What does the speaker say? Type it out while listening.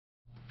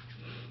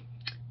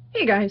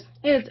Hey guys,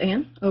 it's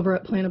Ann over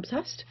at Plant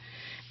Obsessed,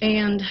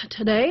 and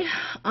today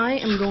I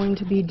am going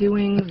to be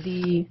doing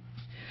the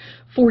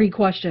 40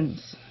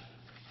 questions.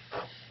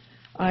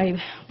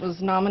 I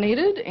was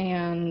nominated,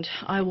 and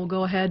I will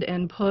go ahead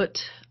and put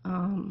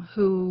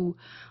who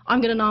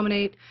I'm going to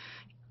nominate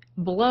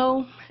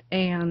below,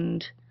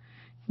 and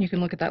you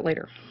can look at that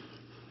later.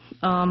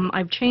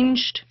 I've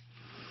changed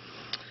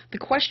the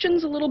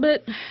questions a little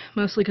bit,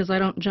 mostly because I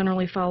don't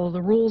generally follow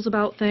the rules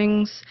about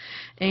things,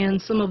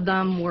 and some of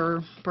them were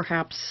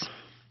perhaps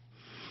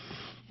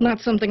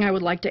not something I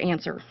would like to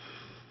answer.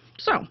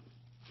 So,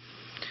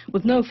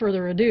 with no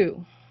further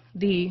ado,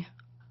 the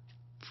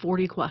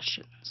 40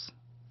 questions.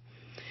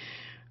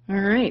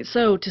 Alright,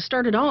 so to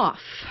start it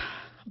off,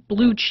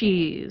 blue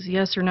cheese,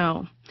 yes or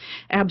no?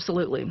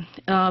 Absolutely.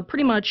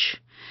 Pretty much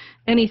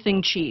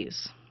anything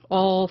cheese.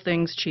 All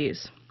things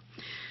cheese.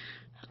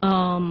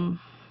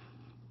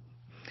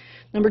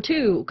 Number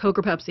 2, Coke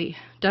or Pepsi?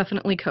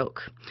 Definitely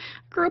Coke.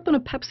 Grew up in a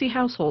Pepsi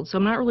household, so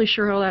I'm not really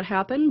sure how that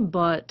happened,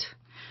 but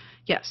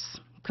yes,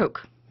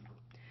 Coke.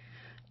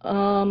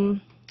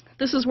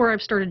 This is where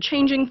I've started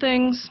changing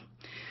things.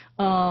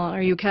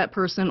 Are you a cat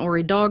person or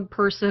a dog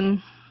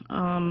person?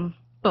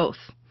 Both.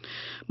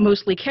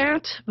 Mostly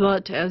cat,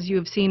 but as you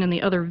have seen in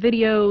the other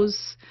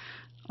videos,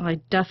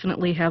 I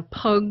definitely have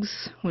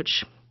pugs,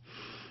 which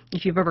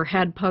if you've ever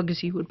had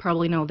pugs, you would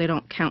probably know they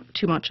don't count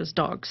too much as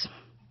dogs.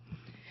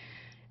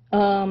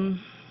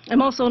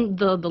 I'm also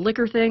the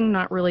liquor thing,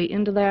 not really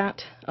into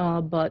that,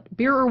 but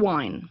beer or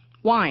wine?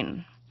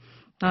 Wine.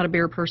 Not a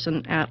beer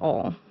person at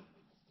all.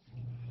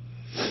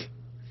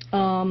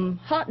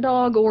 Hot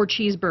dog or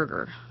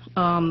cheeseburger?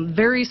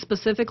 Very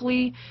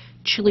specifically,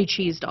 chili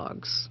cheese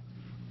dogs.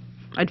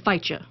 I'd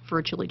fight you for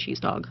a chili cheese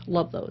dog.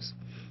 Love those.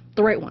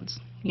 The right ones.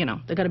 You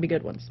know, they gotta be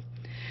good ones.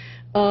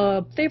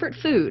 Favorite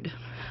food?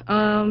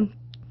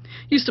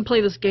 Used to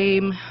play this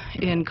game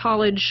in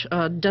college,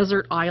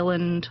 desert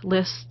island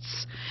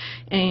lists,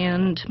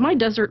 and my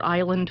desert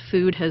island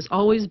food has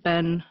always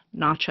been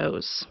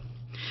nachos.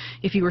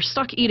 If you were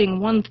stuck eating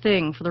one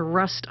thing for the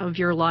rest of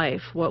your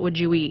life, what would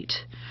you eat?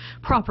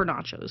 Proper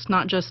nachos,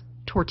 not just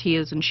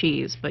tortillas and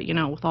cheese, but you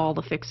know, with all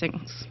the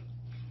fixings.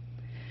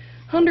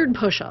 100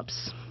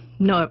 push-ups.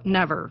 No,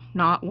 never.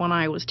 Not when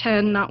I was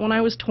 10, not when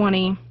I was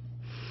 20.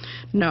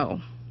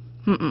 No.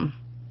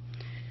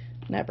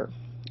 Never.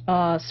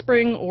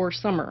 Spring or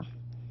summer?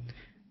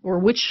 Or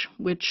which,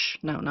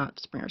 no, not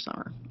spring or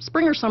summer.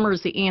 Spring or summer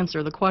is the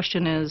answer. The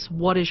question is,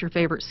 what is your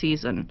favorite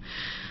season?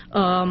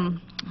 I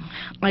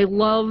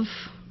love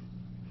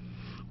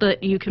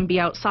that you can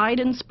be outside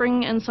in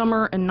spring and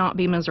summer and not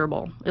be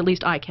miserable. At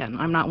least I can.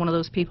 I'm not one of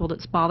those people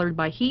that's bothered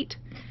by heat.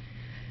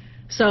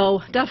 So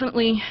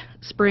definitely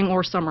spring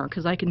or summer,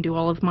 because I can do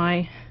all of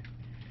my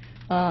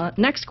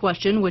next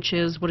question, which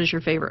is, what is your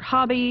favorite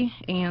hobby?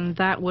 And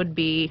that would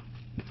be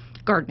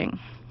gardening.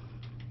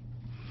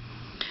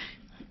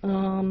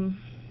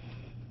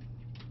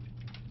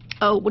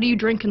 Oh, what do you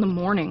drink in the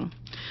morning?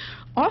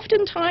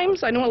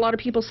 Oftentimes, I know a lot of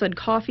people said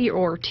coffee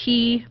or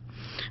tea.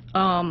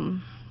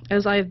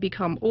 As I've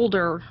become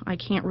older, I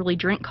can't really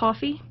drink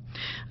coffee.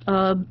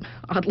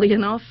 Oddly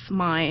enough,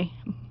 my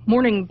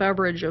morning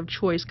beverage of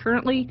choice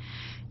currently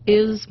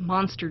is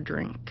Monster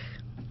drink.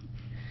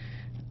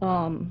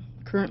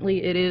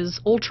 Currently it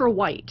is ultra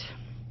white.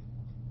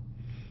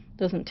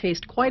 Doesn't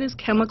taste quite as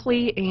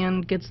chemically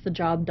and gets the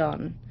job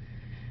done.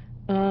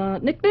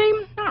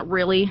 Nickname? Not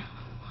really.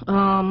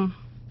 I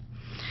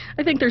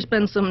think there's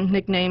been some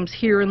nicknames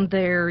here and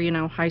there, you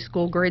know, high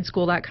school, grade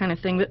school, that kind of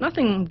thing, but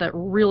nothing that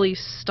really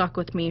stuck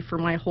with me for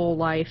my whole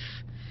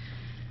life.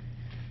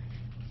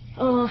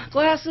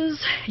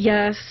 Glasses?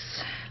 Yes.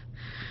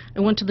 I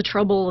went to the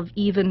trouble of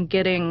even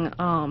getting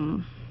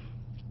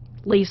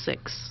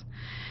LASIKs.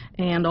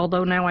 And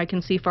although now I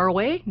can see far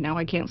away, now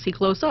I can't see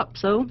close up,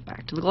 so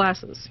back to the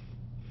glasses.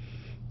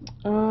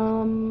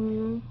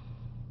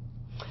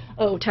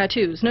 Oh,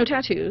 tattoos. No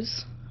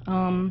tattoos.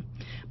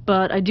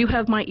 But I do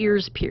have my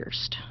ears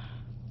pierced.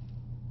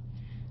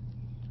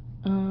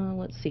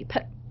 Let's see.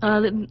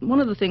 One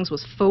of the things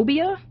was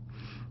phobia.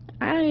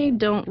 I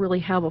don't really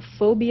have a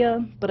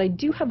phobia, but I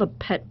do have a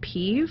pet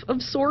peeve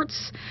of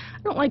sorts. I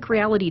don't like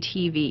reality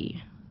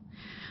TV.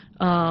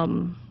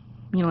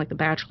 You know, like The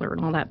Bachelor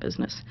and all that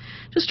business.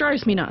 Just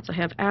drives me nuts. I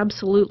have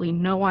absolutely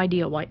no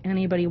idea why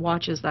anybody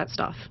watches that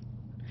stuff.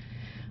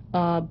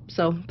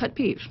 So, pet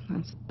peeve.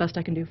 That's the best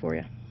I can do for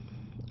you.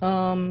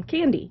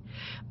 Candy.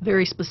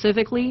 Very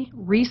specifically,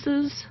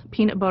 Reese's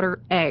Peanut Butter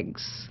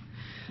Eggs.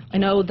 I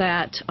know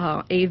that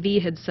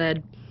AV had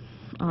said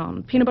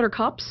peanut butter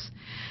cups,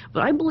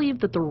 but I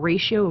believe that the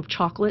ratio of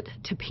chocolate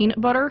to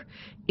peanut butter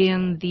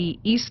in the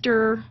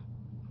Easter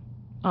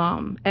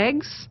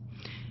eggs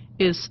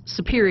is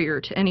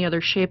superior to any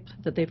other shape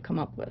that they've come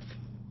up with.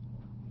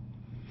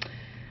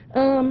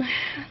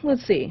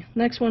 Let's see.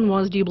 Next one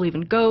was, do you believe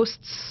in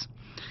ghosts?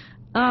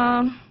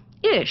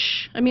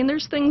 Ish. I mean,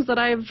 there's things that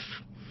I've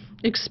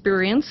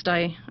experienced.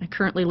 I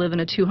currently live in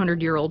a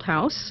 200-year-old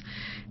house,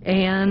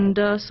 and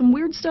some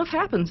weird stuff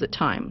happens at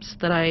times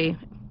that I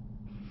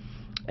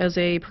as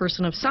a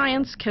person of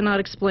science, cannot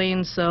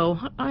explain, so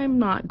I'm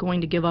not going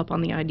to give up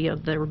on the idea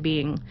of there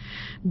being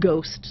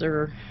ghosts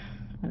or,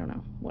 I don't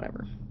know,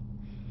 whatever.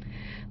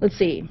 Let's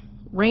see.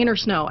 Rain or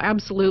snow?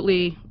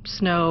 Absolutely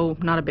snow,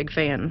 not a big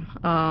fan.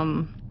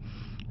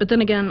 But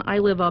then again, I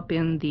live up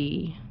in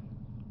the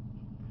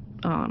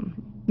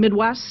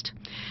Midwest,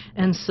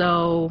 and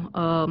so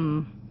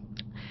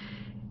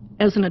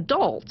as an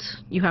adult,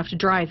 you have to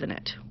drive in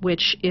it,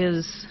 which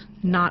is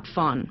not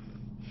fun.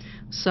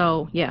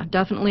 So, yeah,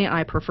 definitely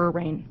I prefer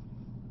rain.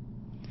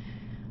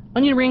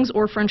 Onion rings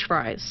or French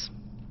fries?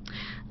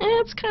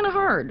 It's kind of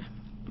hard.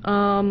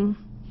 I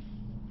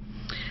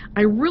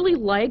really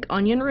like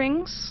onion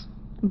rings,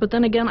 but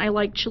then again, I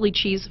like chili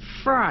cheese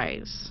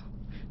fries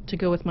to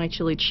go with my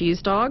chili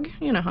cheese dog.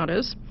 You know how it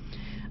is.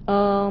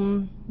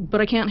 But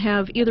I can't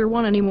have either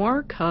one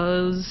anymore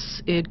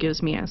because it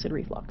gives me acid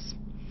reflux.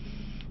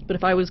 But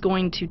if I was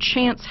going to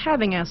chance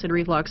having acid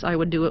reflux, I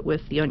would do it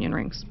with the onion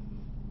rings.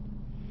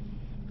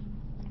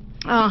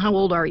 How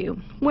old are you?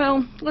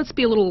 Well, let's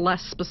be a little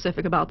less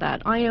specific about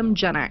that. I am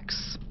Gen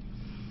X.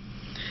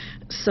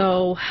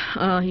 So,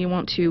 you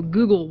want to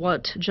Google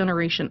what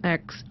Generation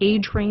X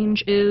age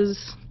range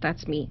is?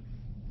 That's me.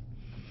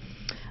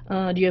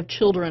 Do you have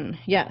children?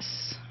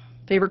 Yes.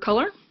 Favorite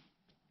color?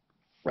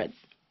 Red.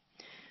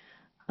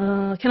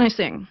 Can I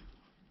sing?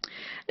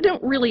 I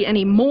don't really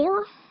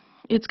anymore.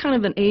 It's kind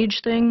of an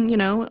age thing, you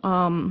know.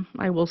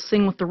 I will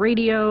sing with the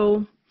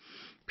radio.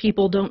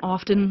 People don't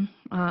often,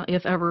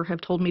 if ever,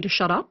 have told me to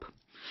shut up.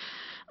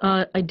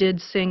 I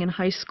did sing in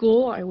high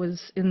school. I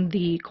was in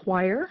the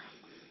choir.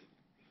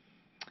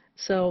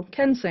 So,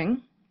 can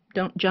sing.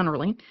 Don't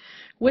generally.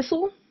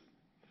 Whistle?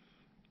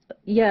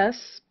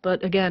 Yes,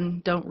 but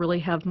again, don't really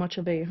have much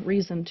of a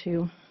reason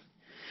to.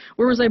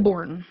 Where was I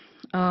born?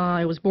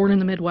 I was born in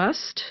the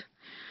Midwest.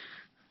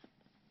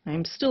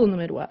 I'm still in the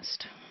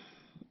Midwest.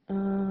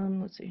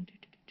 Let's see.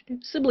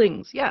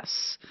 Siblings,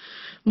 yes.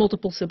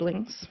 Multiple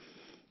siblings.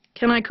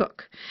 Can I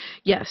cook?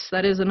 Yes,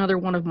 that is another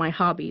one of my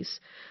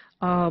hobbies.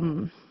 I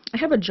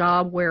have a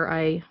job where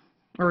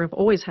I've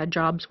always had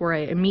jobs where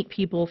I meet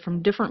people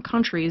from different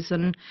countries,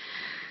 and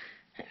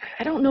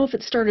I don't know if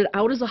it started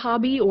out as a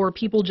hobby or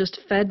people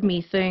just fed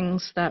me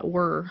things that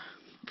were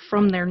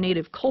from their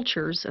native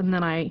cultures, and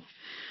then I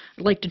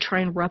like to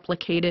try and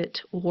replicate it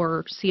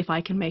or see if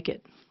I can make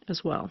it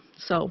as well.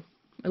 So,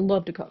 I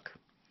love to cook.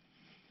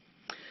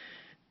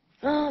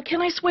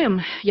 Can I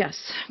swim?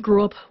 Yes.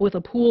 Grew up with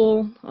a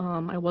pool.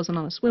 I wasn't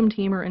on a swim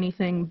team or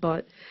anything,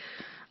 but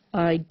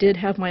I did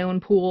have my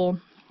own pool.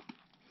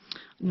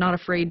 Not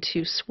afraid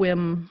to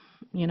swim,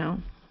 you know,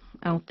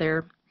 out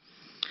there.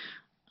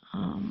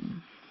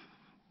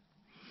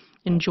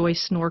 Enjoy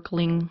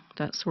snorkeling,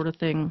 that sort of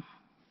thing.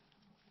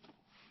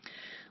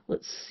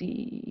 Let's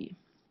see.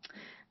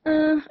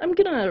 I'm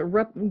gonna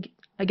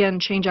again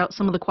change out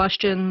some of the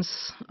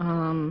questions.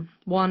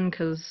 One,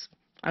 because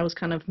I was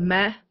kind of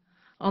meh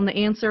on the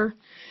answer.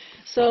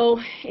 So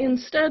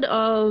instead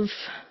of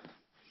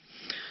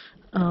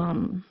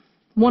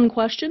one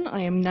question,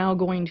 I am now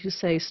going to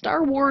say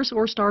Star Wars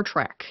or Star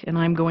Trek, and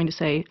I'm going to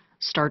say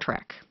Star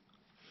Trek.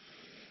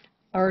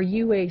 Are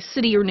you a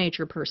city or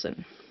nature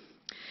person?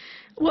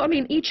 Well, I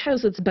mean, each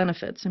has its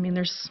benefits. I mean,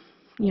 there's,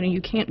 you know,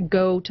 you can't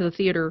go to the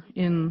theater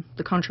in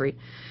the country.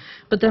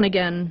 But then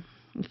again,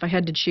 if I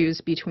had to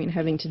choose between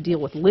having to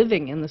deal with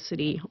living in the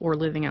city or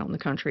living out in the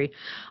country,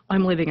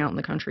 I'm living out in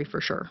the country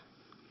for sure.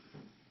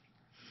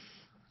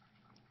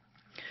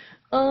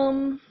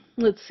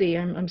 Let's see,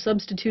 I'm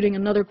substituting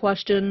another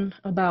question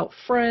about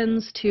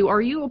friends to,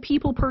 are you a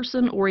people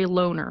person or a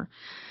loner?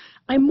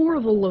 I'm more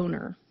of a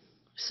loner.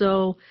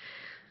 So,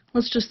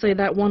 let's just say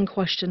that one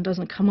question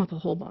doesn't come up a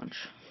whole bunch.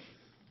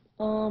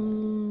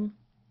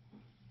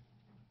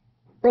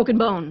 Broken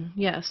bone,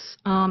 yes.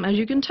 As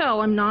you can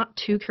tell, I'm not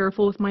too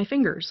careful with my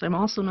fingers. I'm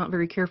also not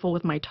very careful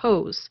with my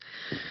toes.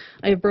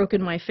 I have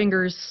broken my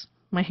fingers,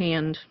 my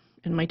hand,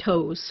 and my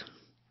toes.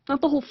 Not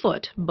the whole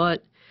foot,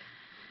 but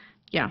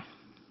yeah,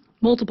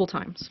 multiple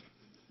times.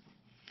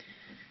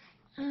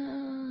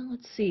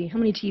 Let's see, how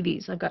many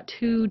TVs? I've got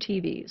 2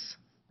 TVs.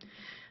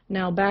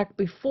 Now, back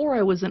before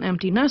I was an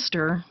empty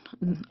nester,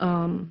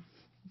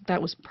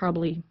 that was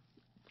probably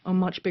a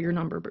much bigger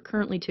number, but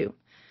currently 2.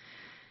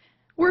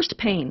 Worst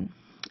pain.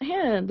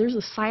 Yeah, there's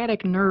a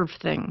sciatic nerve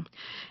thing,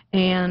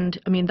 and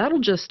I mean that'll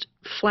just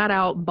flat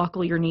out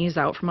buckle your knees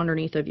out from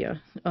underneath of you.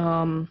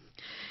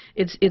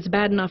 It's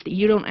bad enough that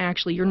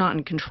you're not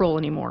in control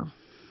anymore.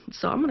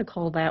 So I'm gonna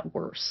call that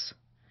worse.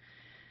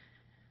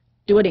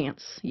 Do a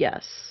dance?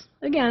 Yes.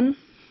 Again,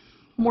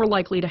 more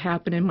likely to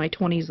happen in my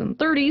 20s and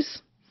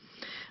 30s,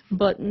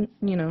 but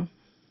you know,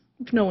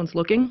 if no one's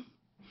looking.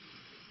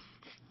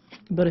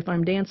 But if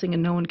I'm dancing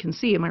and no one can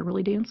see, am I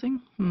really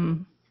dancing?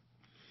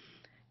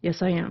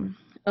 Yes, I am.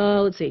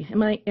 Let's see.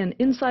 Am I an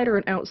inside or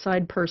an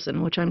outside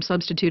person, which I'm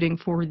substituting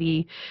for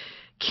the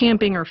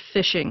camping or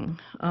fishing?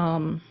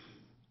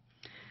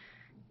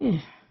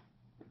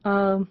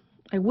 I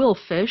will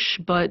fish,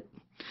 but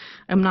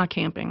I'm not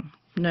camping.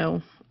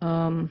 No.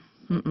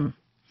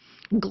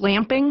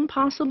 glamping,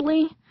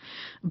 possibly,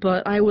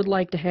 but I would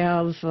like to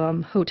have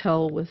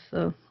hotel with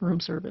room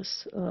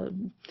service.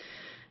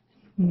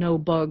 No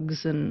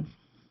bugs and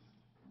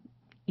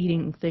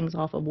eating things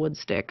off of wood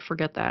stick.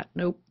 Forget that.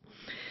 Nope.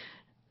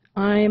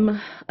 I'm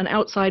an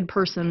outside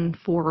person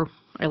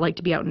I like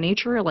to be out in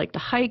nature. I like to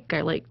hike.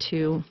 I like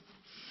to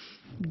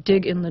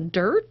dig in the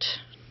dirt.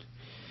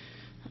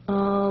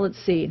 Let's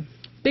see.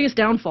 Biggest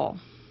downfall.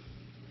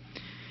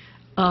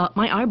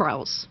 My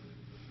eyebrows.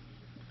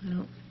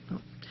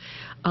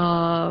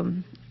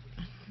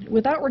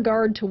 Without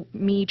regard to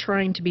me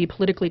trying to be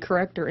politically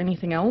correct or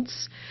anything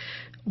else,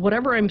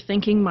 whatever I'm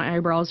thinking, my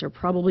eyebrows are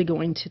probably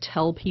going to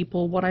tell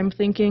people what I'm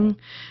thinking,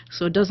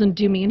 so it doesn't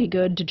do me any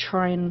good to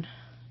try and,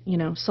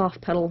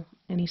 soft pedal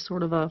any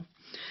sort of a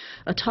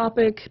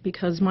topic,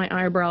 because my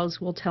eyebrows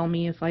will tell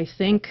me if I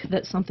think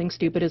that something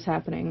stupid is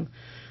happening,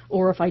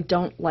 or if I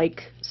don't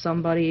like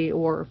somebody,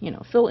 or,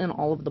 fill in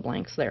all of the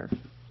blanks there.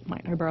 My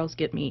eyebrows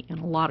get me in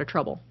a lot of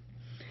trouble.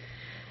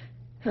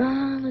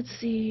 Let's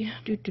see.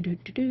 I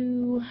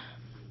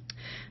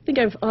think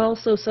I've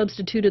also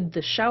substituted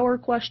the shower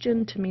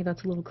question. To me,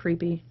 that's a little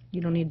creepy.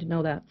 You don't need to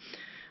know that.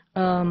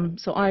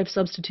 So I've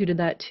substituted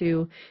that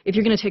to, if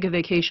you're going to take a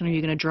vacation, are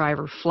you going to drive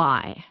or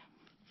fly?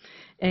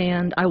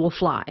 And I will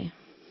fly.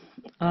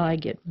 I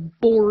get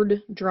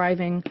bored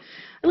driving.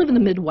 I live in the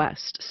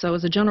Midwest, so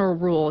as a general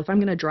rule, if I'm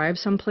going to drive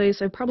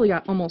someplace, I've probably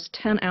got almost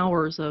 10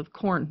 hours of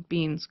corn,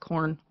 beans,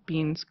 corn,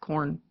 beans,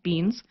 corn,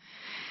 beans.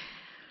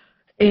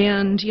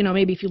 And,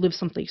 maybe if you live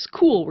someplace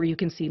cool where you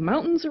can see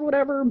mountains or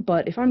whatever,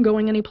 but if I'm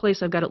going any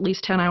place, I've got at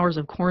least 10 hours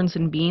of corns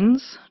and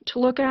beans to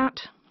look at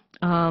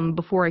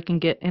before I can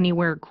get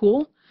anywhere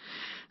cool.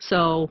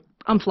 So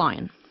I'm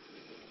flying.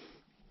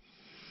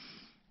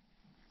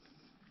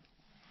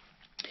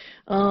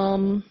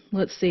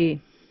 Let's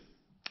see.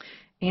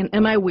 And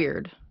am I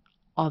weird?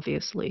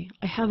 Obviously.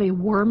 I have a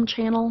worm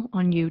channel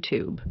on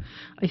YouTube.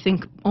 I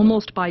think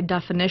almost by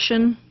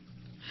definition,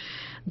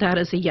 that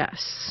is a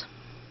yes.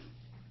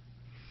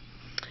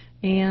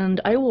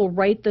 And I will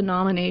write the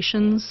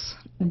nominations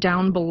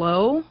down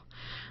below,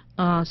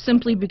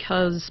 simply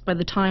because by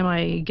the time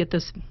I get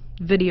this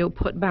video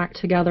put back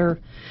together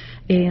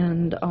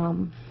and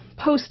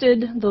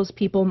posted, those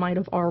people might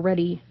have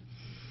already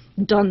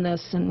done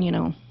this, and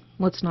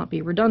let's not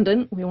be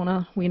redundant. We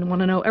wanna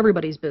know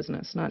everybody's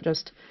business, not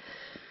just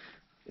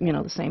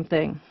the same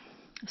thing.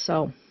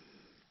 So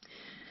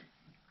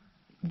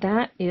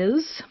that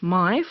is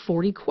my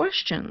 40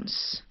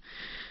 questions.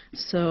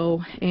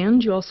 So,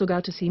 and you also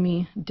got to see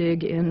me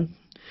dig in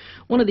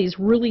one of these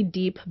really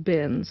deep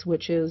bins,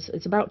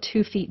 it's about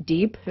 2 feet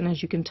deep, and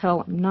as you can tell,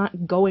 I'm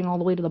not going all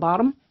the way to the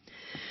bottom.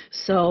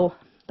 So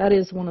that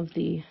is one of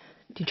the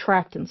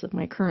detractants of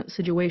my current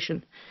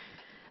situation,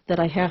 that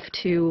I have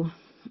to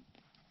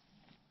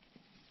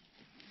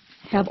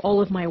have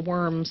all of my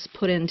worms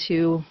put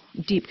into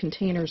deep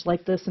containers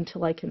like this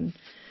until I can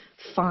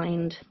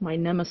find my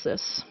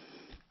nemesis.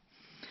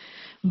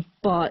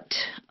 But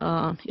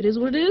it is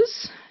what it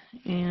is,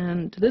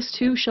 and this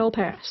too shall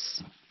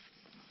pass.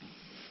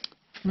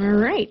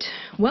 Alright,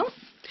 well,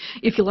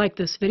 if you like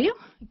this video,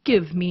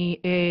 give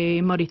me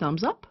a muddy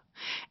thumbs up.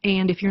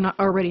 And if you're not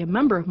already a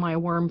member of my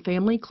worm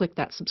family, click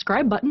that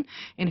subscribe button.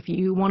 And if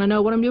you want to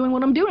know what I'm doing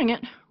when I'm doing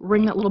it,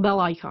 ring that little bell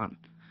icon.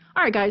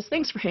 Alright guys,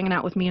 thanks for hanging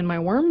out with me and my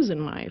worms and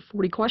my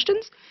 40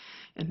 questions.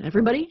 And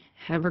everybody,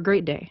 have a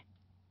great day.